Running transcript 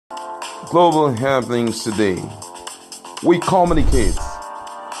Global happenings today. We communicate,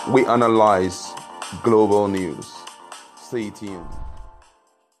 we analyze global news. Stay tuned.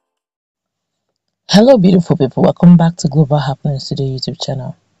 Hello beautiful people, welcome back to Global Happenings Today YouTube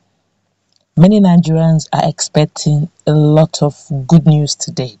channel. Many Nigerians are expecting a lot of good news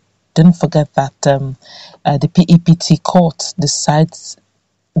today. Don't forget that the PEPT court decides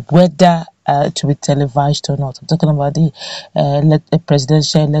whether to be televised or not. I'm talking about the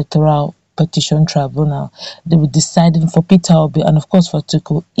Presidential Electoral Petition Tribunal. They will be deciding for Tr0uble and of course for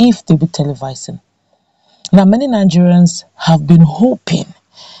Tr0uble if they will be televising. Now many Nigerians have been hoping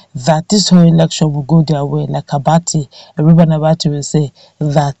that this whole election will go their way, like Ruben Abati will say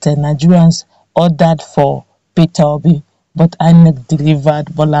that Nigerians ordered for Tr0uble, but INEC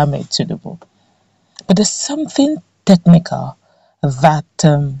delivered Bola Ahmed Tinubu. But there's something technical that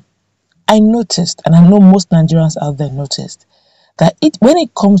I noticed, and I know most Nigerians out there noticed, that when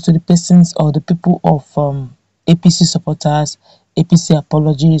it comes to the persons or the people of APC supporters, APC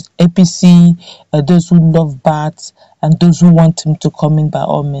apologies, APC, those who love bats and those who want him to come in by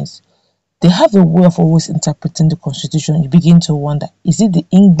all means, they have a way of always interpreting the constitution. You begin to wonder, is it the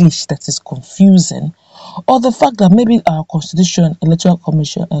English that is confusing, or the fact that maybe our constitution, electoral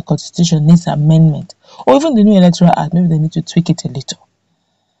commission, constitution needs amendment, or even the new electoral act, maybe they need to tweak it a little.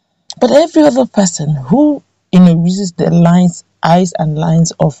 But every other person who uses the eyes and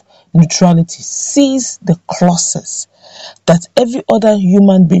lines of neutrality sees the clauses that every other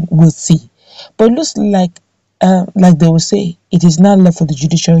human being will see. But it looks like they will say, it is now left for the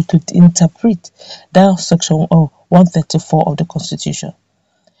judiciary to interpret that section 134 of the Constitution.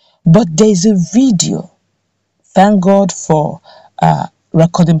 But there is a video, thank God for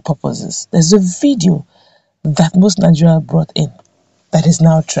recording purposes, there's a video that most Nigerians brought in that is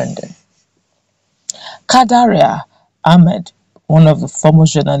now trending. Kadaria Ahmed, one of the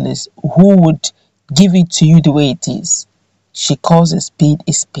foremost journalists who would give it to you the way it is, she calls a spade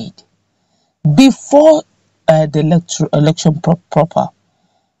a spade. Before the election proper,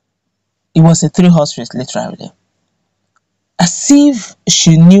 it was a three-horse race, literally. As if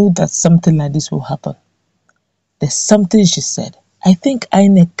she knew that something like this will happen. There's something she said. I think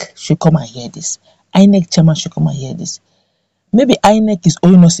INEC should come and hear this. INEC chairman should come and hear this. Maybe INEC is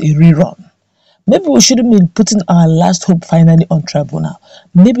owing us a rerun. Maybe we shouldn't be putting our last hope finally on tribunal.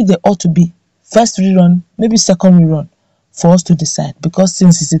 Maybe there ought to be first rerun, maybe second rerun for us to decide. Because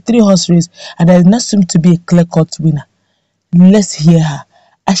since it's a three-horse race and there does not seem to be a clear-cut winner, let's hear her.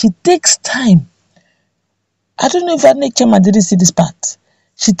 And she takes time. I don't know if INEC chairman didn't see this part.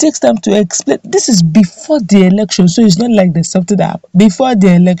 She takes time to explain. This is before the election, so it's not like there's something that happened. Before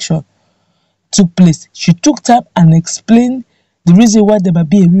the election took place, she took time and explained the reason why there might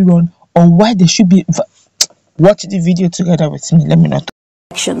be a rerun or why there should be. Watch the video together with me. Let me not.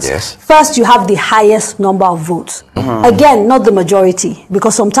 Yes. First, you have the highest number of votes. Again, not the majority,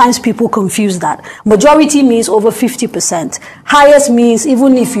 because sometimes people confuse that. Majority means over 50%. Highest means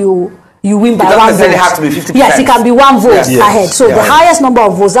even if you win by one vote. It have to be 50%. Yes, it can be one vote ahead. So the highest number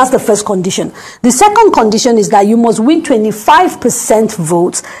of votes, that's the first condition. The second condition is that you must win 25%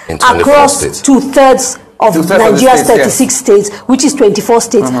 votes across 2/3 of Nigeria's 36 states, which is 24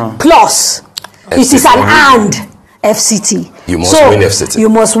 states, plus it is an and FCT. You must win FCT. You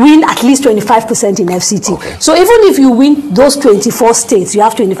must win at least 25% in FCT. Okay. So even if you win those 24 states, you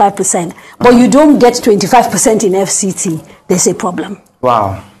have 25%, but you don't get 25% in FCT, there's a problem.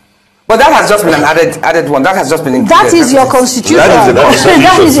 Wow. But that has just been an added one. That has just been included. That is your constitution.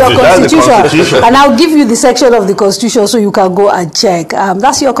 That is your constitution. And I'll give you the section of the constitution so you can go and check.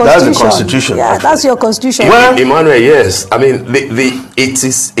 That's your constitution. That's the constitution. Yeah, that's your constitution. Well, Emmanuel, yes. I mean, it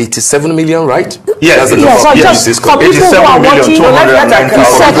is 87 million, right? Yes. For people who are watching,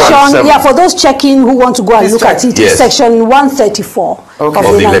 section, for those checking who want to go and look at it, section 134 of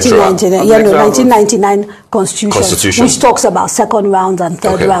the 1999 Constitution, which talks about second round and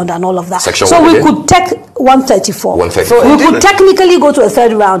third round and all of that. So we could take 134. So we could technically go to a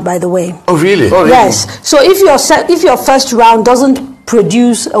third round, by the way. Oh, really? Yes. So if your first round doesn't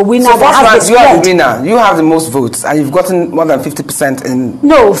produce a winner, so first round, you are the winner. You have the most votes, and you've gotten more than 50% in.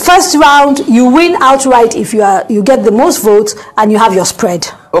 No, first round you win outright if you get the most votes and you have your spread.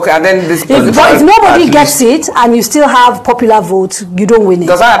 Okay, and then this. If nobody gets it and you still have popular votes, you don't win it.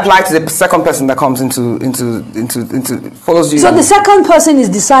 Does that apply to the second person that comes into follows you? So the second person is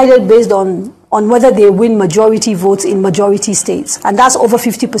decided based on whether they win majority votes in majority states, and that's over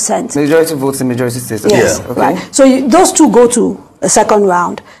 50%. Majority votes in majority states. Yes, okay. Right. So those two go to a second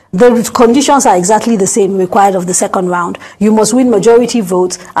round. The conditions are exactly the same required of the second round. You must win majority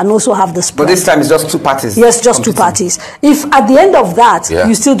votes and also have the spread. But this time it's just two parties. Yes, just two parties. If at the end of that,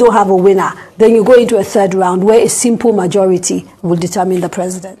 you still don't have a winner, then you go into a third round where a simple majority will determine the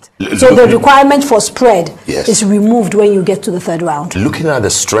president. So the requirement for spread is removed when you get to the third round. Looking at the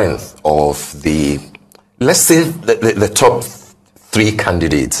strength of the, let's say, the top three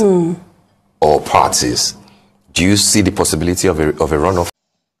candidates or parties, do you see the possibility of a runoff?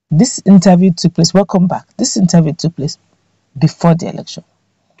 This interview took place, welcome back. This interview took place before the election.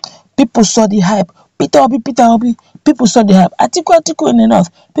 People saw the hype. Peter Obi. People saw the hype. Atiku in the north.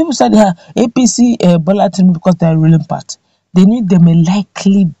 People saw the hype. APC, Bola Tinubu, because they are ruling part. They knew there may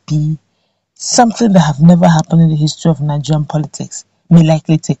likely be something that have never happened in the history of Nigerian politics may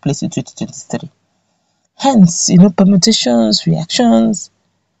likely take place in 2023. Hence, permutations, reactions,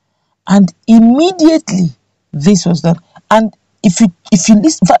 and immediately this was done. And if you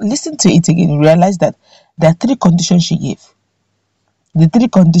listen to it again, you realize that there are three conditions she gave. The three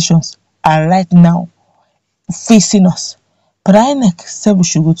conditions are right now facing us. But INEC said we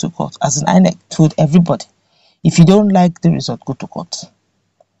should go to court. As in, INEC told everybody, if you don't like the result, go to court.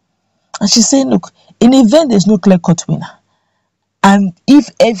 And she's saying, look, in the event there's no clear-cut winner, and if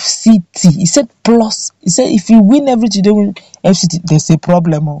FCT, he said if you win everything, you don't win FCT, there's a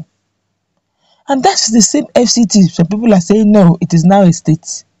problem. Oh. And that's the same FCT. Some people are saying, no, it is now a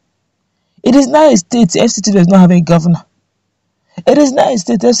state. It is now a state. FCT does not have a governor. It is now a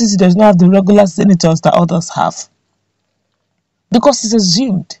state. FCT does not have the regular senators that others have. Because it's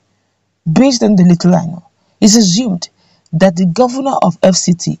assumed, based on the little I know, it's assumed that the governor of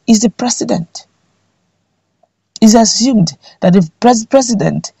FCT is the president. It's assumed that the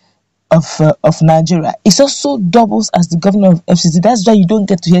president of Nigeria is also doubles as the governor of FCT. That's why you don't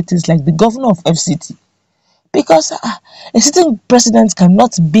get to hear things like the governor of FCT. Because a certain president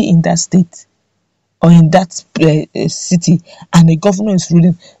cannot be in that state or in that city and the governor is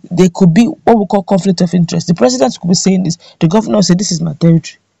ruling. There could be what we call conflict of interest. The president could be saying this. The governor will say, this is my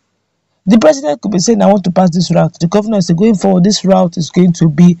territory. The president could be saying, I want to pass this route. The governor will say, going forward, this route is going to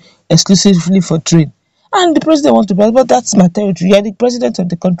be exclusively for train. And the president wants to pass, but that's my territory. You are the president of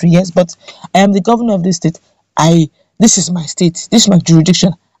the country, yes, but I am the governor of this state. This is my state. This is my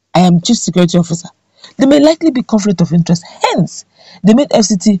jurisdiction. I am chief security officer. There may likely be conflict of interest. Hence, they made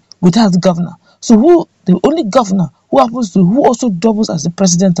FCT without the governor. So the only governor who also doubles as the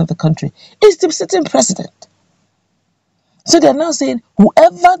president of the country is the sitting president. So they are now saying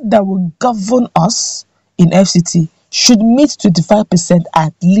whoever that will govern us in FCT should meet 25%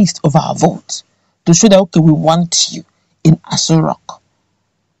 at least of our vote to show that, okay, we want you in Aso Rock.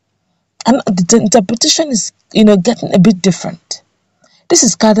 And the interpretation is, getting a bit different. This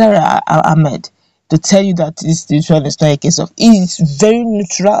is Kadaria Ahmed to tell you that this one is not a case of, it's very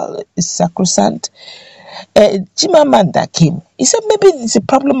neutral, it's sacrosanct. Chimamanda came. He said maybe it's a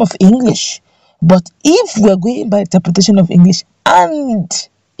problem of English. But if we're going by interpretation of English, and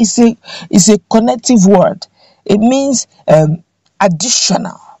it's a connective word, it means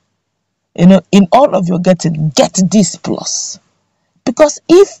additional. In all of your getting, get this plus. Because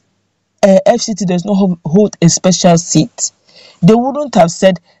if FCT does not hold a special seat, they wouldn't have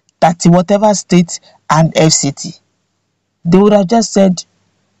said 30 whatever state and FCT. They would have just said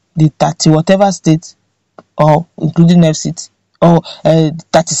the 30 whatever state, or including FCT, or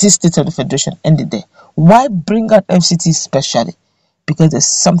 36 states of the federation, ended there. Why bring out FCT specially? Because there's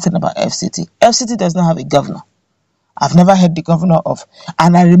something about FCT. FCT does not have a governor. I've never heard the governor of,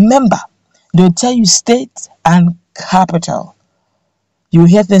 and I remember they'll tell you state and capital. You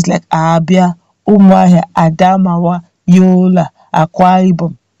hear things like Abia, Umuahia, Adamawa, Yola, Akwa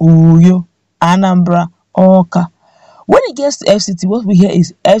Ibom, Uyo, Anambra, Oka. When it gets to FCT, what we hear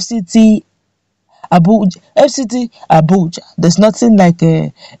is FCT Abuja. FCT Abuja. There's nothing like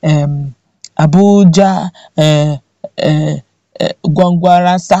Abuja,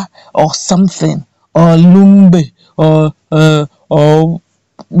 Gwangwarasa, or something, or Lumbe, or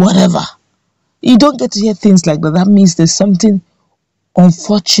whatever. You don't get to hear things like that. That means there's something,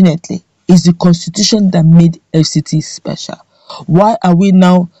 unfortunately, is the constitution that made FCT special. Why are we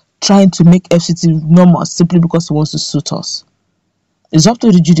now trying to make FCT normal simply because it wants to suit us? It's up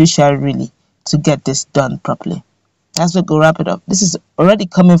to the judiciary, really, to get this done properly. That's what we'll wrap it up. This is already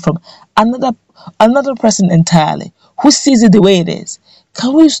coming from another person entirely who sees it the way it is.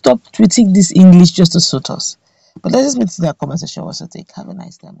 Can we stop tweeting this English just to suit us? But let's meet in that comment section. Also, take. Have a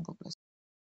nice time. God bless.